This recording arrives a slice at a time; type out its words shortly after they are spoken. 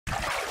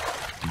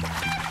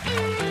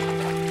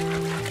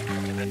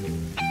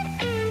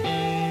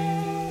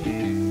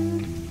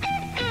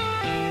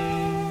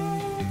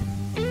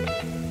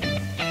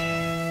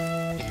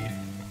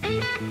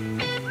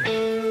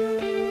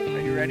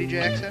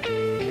Jackson?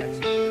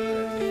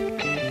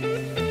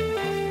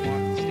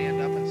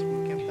 Stand up and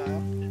spook him,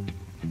 Kyle.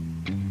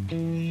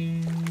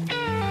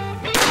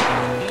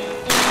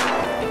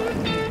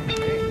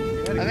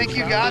 I think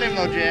you got him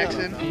though,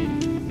 Jackson.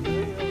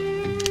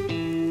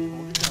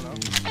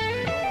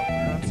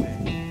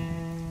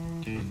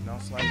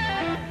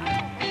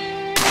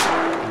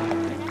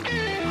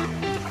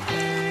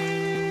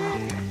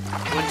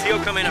 When teal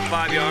come in at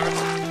 5 yards,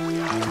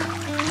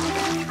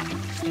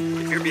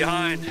 if you're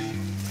behind,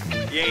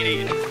 you ain't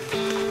eating.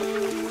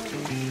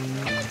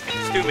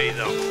 Stew me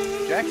though.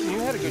 Jackson, you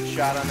had a good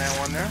shot on that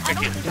one there.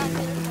 Check it.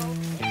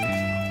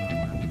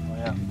 Oh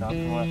yeah, down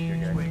from last year,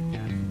 Gary.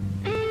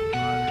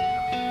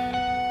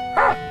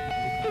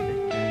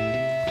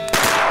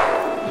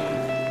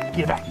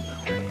 Get back.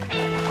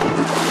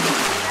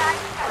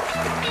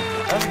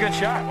 That was a good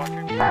shot. Watch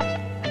your...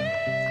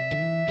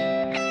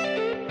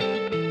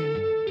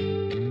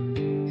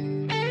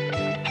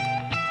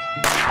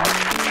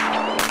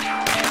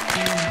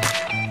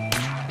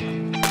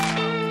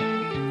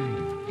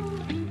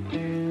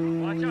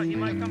 Watch out, he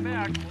might come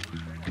back.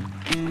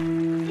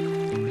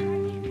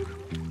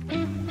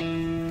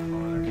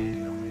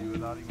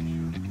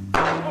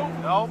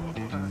 Nope.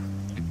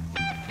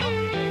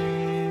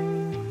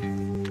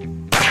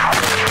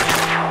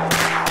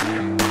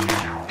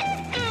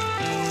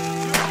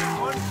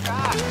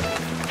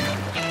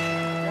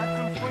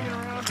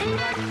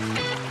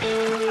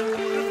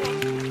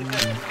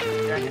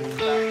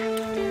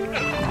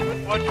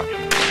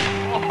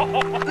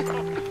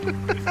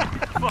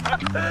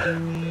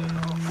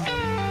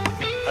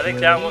 I think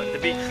that one, to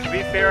be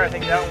fair, I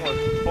think that one was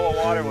full of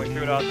water when we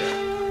threw it out there.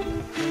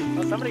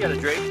 Oh, somebody got a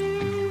drake.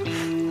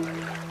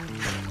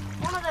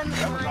 One of them is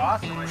That was mine.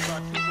 awesome. I saw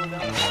two go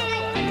down the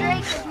The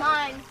Drake is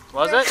mine.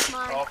 Was Drake's it?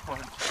 Mine. Oh,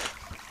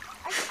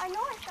 I know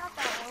I shot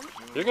that one.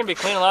 You're gonna be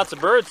cleaning lots of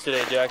birds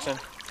today, Jackson.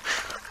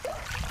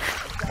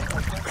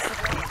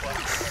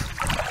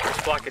 This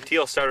flock of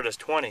teal started as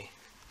 20.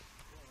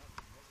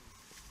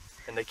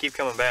 And they keep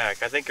coming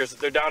back. I think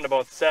they're down to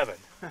about 7.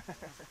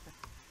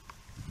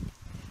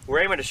 We're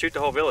aiming to shoot the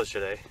whole village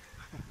today.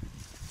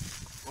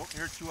 oh,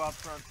 here are two out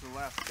front to the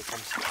left. Here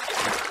comes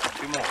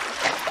 2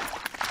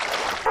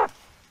 more.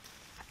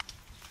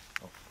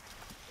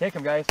 Take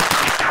them, guys.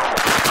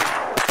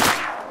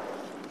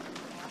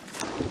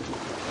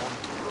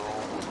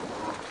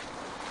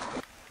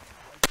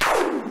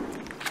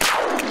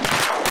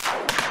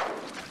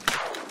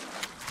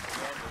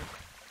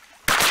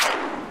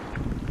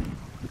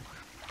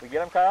 We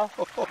get him, Kyle?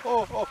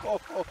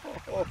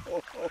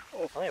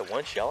 Only had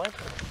one shell in?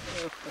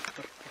 Oh,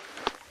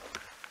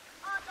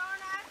 darn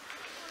it.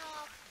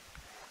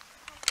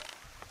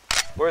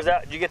 Where's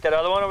that? Did you get that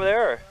other one over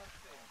there? Or?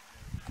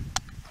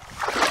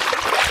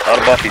 A lot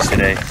of buffies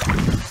today.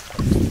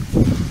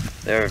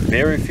 There are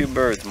very few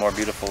birds more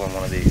beautiful than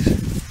one of these.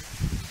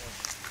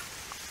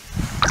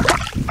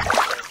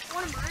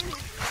 One of mine is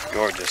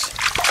Gorgeous.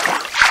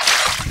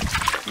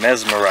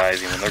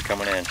 Mesmerizing when they're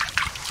coming in.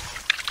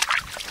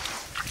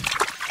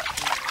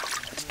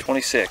 It's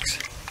 26.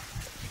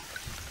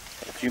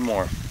 A few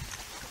more.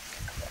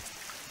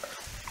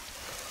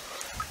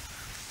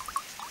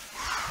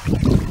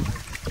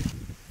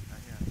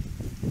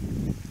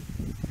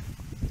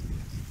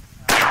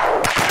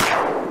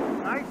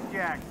 Nice,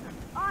 Jackson.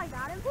 Oh, I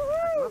got him.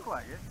 Woo-hoo. Look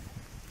like it.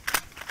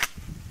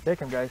 Take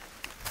them, guys.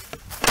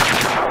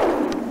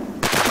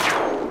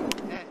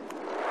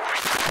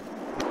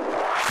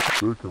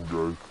 Take him,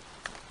 guys.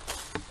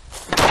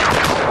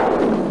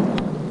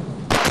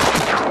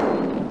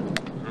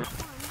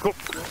 Cool.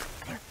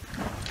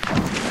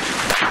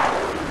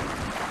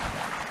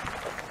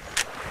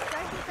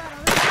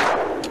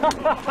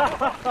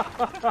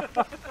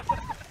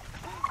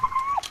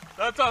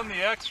 That's on the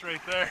X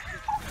right there.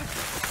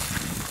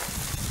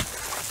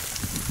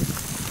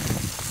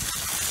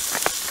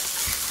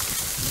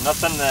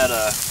 Nothing that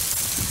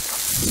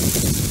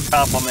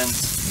compliments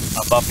a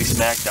buffy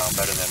smackdown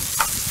better than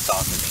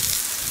sausage.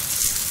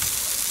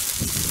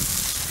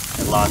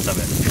 And lots of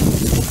it.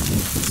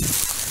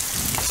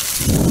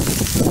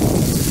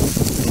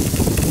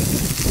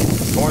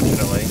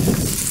 Fortunately,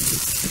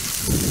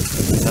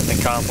 nothing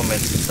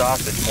compliments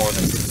sausage more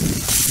than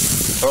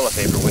toilet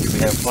paper, which we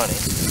have plenty.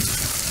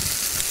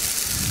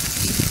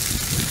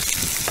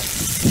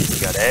 We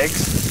got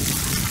eggs.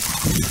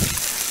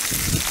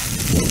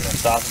 We got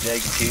sausage,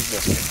 egg, and cheese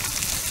biscuit.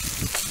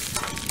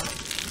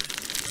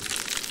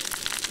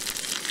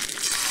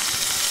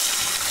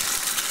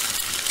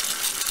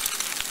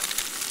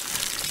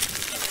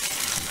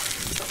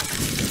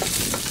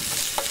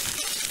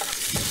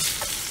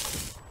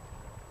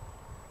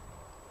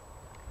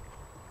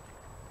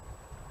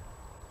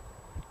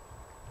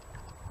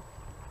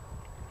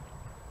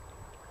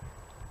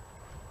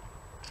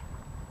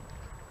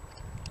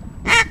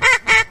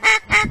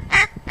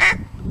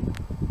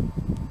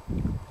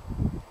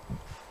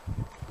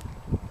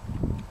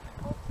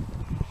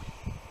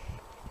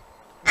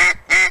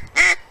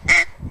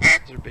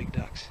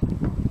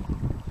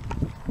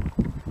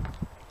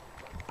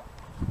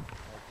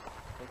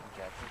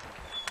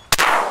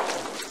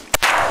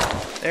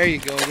 There you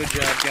go. Good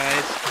job,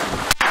 guys.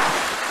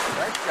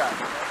 Nice shot.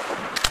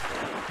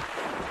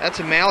 That's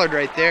a mallard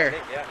right there.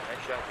 Yeah,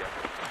 nice shot, Jeff.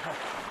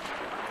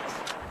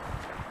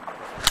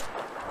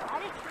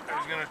 I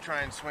was gonna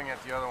try and swing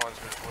at the other ones,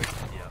 but wait.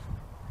 Yeah.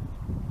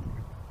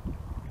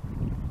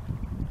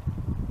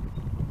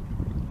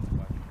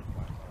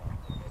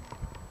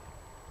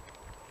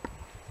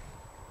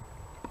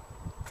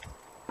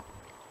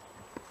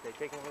 Okay,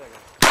 take him over there,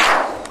 guys.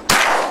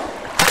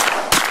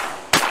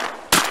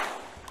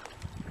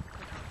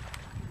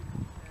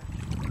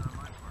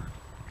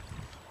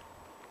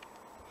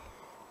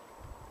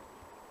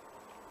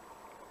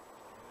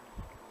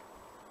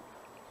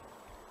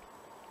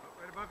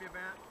 Right above you,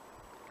 Matt.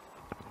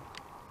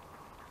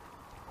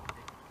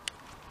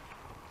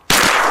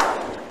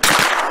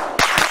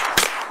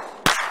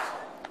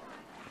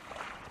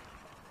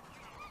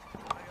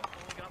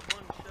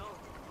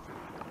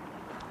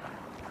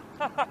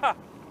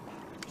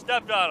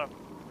 Stepped on him.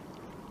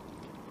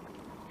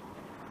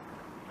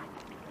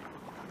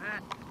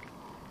 Matt.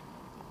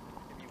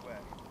 Give me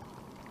wet.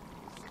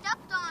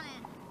 Stepped on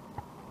it.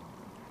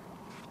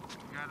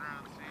 Got her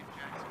on the same,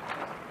 Jackson.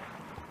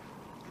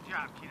 Good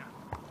job, Keena.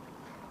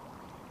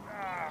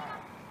 Ah.